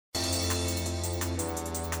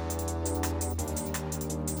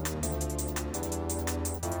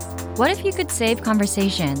What if you could save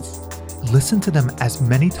conversations Listen to them as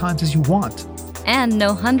many times as you want. and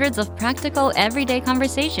know hundreds of practical everyday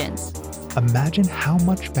conversations? Imagine how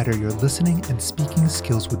much better your listening and speaking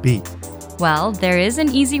skills would be. Well, there is an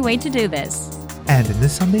easy way to do this. And in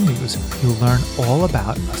this Sunday News, you'll learn all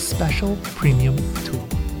about a special premium tool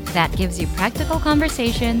That gives you practical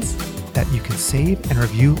conversations, that you can save and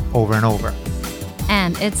review over and over.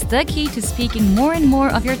 and it's the key to speaking more and more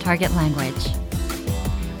of your target language.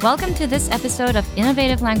 Welcome to this episode of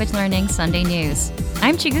Innovative Language Learning Sunday News.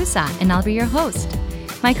 I'm Chigusa, and I'll be your host.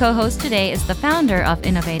 My co-host today is the founder of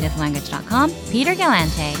InnovativeLanguage.com, Peter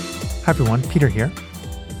Galante. Hi everyone, Peter here.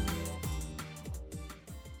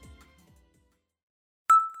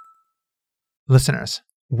 Listeners,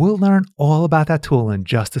 we'll learn all about that tool in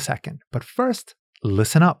just a second. But first,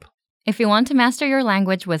 listen up. If you want to master your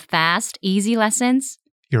language with fast, easy lessons,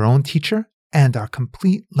 Your own teacher and our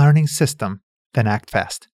complete learning system, then act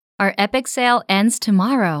fast. our epic sale ends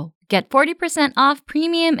tomorrow. Get 40% off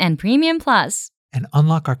Premium and Premium Plus. And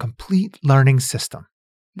unlock our complete learning system.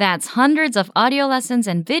 That's hundreds of audio lessons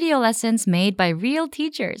and video lessons made by real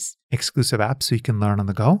teachers. Exclusive apps so you can learn on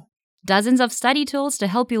the go. Dozens of study tools to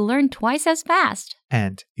help you learn twice as fast.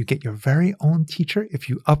 And you get your very own teacher if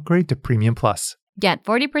you upgrade to Premium Plus. Get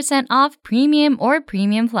 40% off Premium or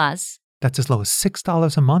Premium Plus. That's as low as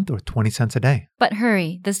 $6 a month or 20 cents a day. But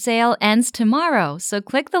hurry, the sale ends tomorrow, so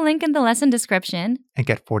click the link in the lesson description. And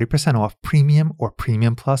get 40% off Premium or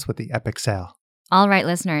Premium Plus with the epic sale. All right,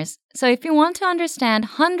 listeners. So if you want to understand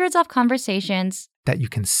hundreds of conversations, That you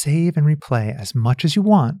can save and replay as much as you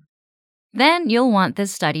want. then you'll want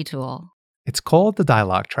this study tool. It's called the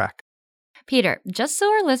dialogue track. Peter, just so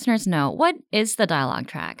our listeners know, what is the dialogue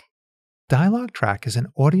track? Dialogue track is an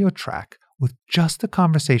audio track with just the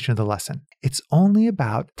conversation of the lesson. It's only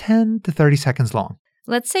about 10 to 30 seconds long.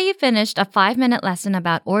 Let's say you finished a 5-minute lesson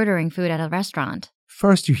about ordering food at a restaurant.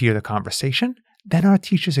 First, you hear the conversation. Then our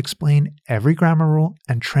teachers explain every grammar rule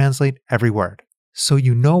and translate every word, so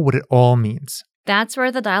you know what it all means. That's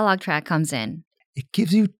where the dialogue track comes in. It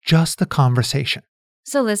gives you just the conversation.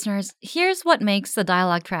 So listeners, here's what makes the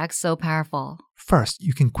dialogue track so powerful. First,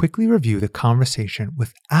 you can quickly review the conversation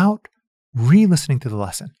without re-listening to the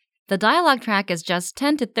lesson. The dialogue track is just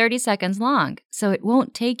 10 to 30 seconds long, so it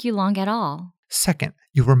won't take you long at all. Second,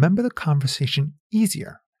 you'll remember the conversation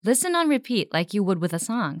easier, Listen on repeat like you would with a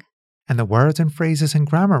song. and the words and phrases and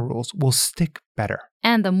grammar rules will stick better.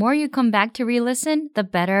 And the more you come back to re-listen, the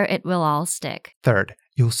better it will all stick. Third,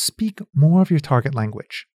 you'll speak more of your target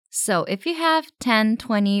language. So if you have 10,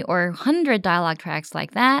 20, or 100 dialogue tracks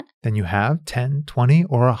like that, Then you have 10, 20,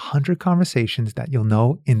 or 100 conversations that you'll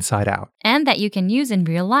know inside out. and that you can use in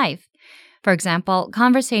real life. For example,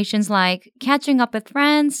 conversations like catching up with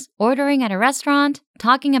friends, ordering at a restaurant,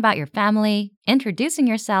 talking about your family, introducing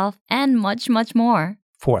yourself, and much, much more.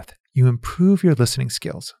 Fourth, you improve your listening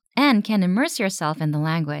skills. And can immerse yourself in the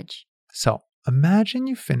language. So imagine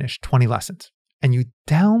you finished 20 lessons and you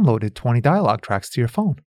downloaded 20 dialogue tracks to your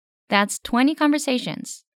phone. That's 20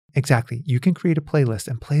 conversations. Exactly. You can create a playlist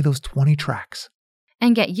and play those 20 tracks.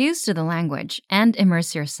 And get used to the language and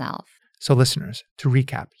immerse yourself. So listeners, to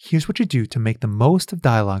recap, here's what you do to make the most of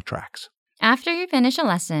dialogue tracks. After you finish a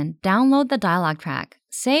lesson, download the dialogue track.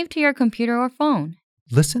 Save to your computer or phone.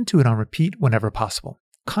 Listen to it on repeat whenever possible,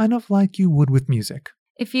 kind of like you would with music.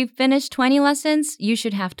 If you've finished 20 lessons, you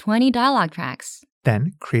should have 20 dialogue tracks.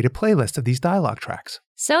 Then create a playlist of these dialogue tracks.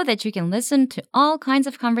 So that you can listen to all kinds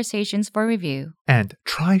of conversations for review. And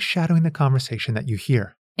try shadowing the conversation that you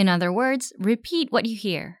hear. In other words, repeat what you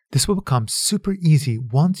hear. This will become super easy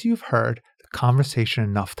once you've heard the conversation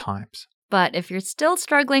enough times. But if you're still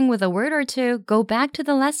struggling with a word or two, go back to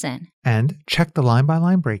the lesson. And check the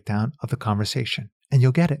line-by-line breakdown of the conversation, and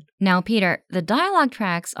you'll get it. Now, Peter, the dialogue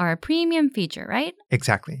tracks are a premium feature, right?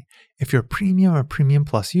 Exactly. If you're a Premium or Premium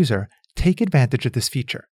Plus user, take advantage of this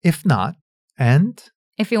feature. If not, and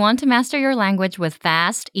If you want to master your language with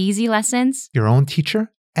fast, easy lessons, your own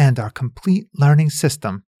teacher and our complete learning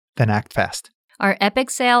system, then act fast. our epic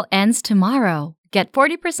sale ends tomorrow. Get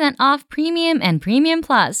 40% off Premium and Premium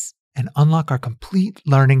Plus. And unlock our complete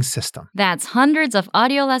learning system. That's hundreds of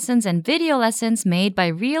audio lessons and video lessons made by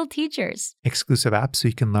real teachers. Exclusive apps so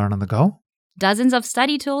you can learn on the go. Dozens of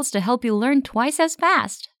study tools to help you learn twice as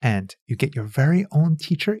fast. And you get your very own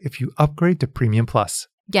teacher if you upgrade to Premium Plus.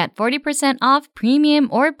 Get 40% off Premium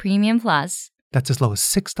or Premium Plus. That's as low as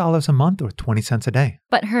 $6 a month or 20 cents a day.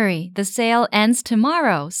 But hurry, the sale ends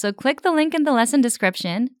tomorrow, so click the link in the lesson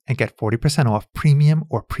description. And get 40% off Premium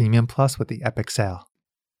or Premium Plus with the epic sale.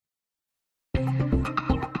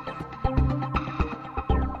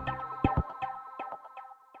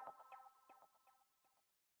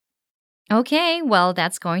 Okay, well,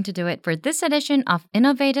 that's going to do it for this edition of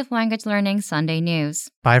Innovative Language Learning Sunday News.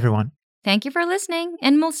 Bye, everyone. Thank you for listening,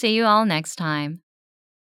 and we'll see you all next time.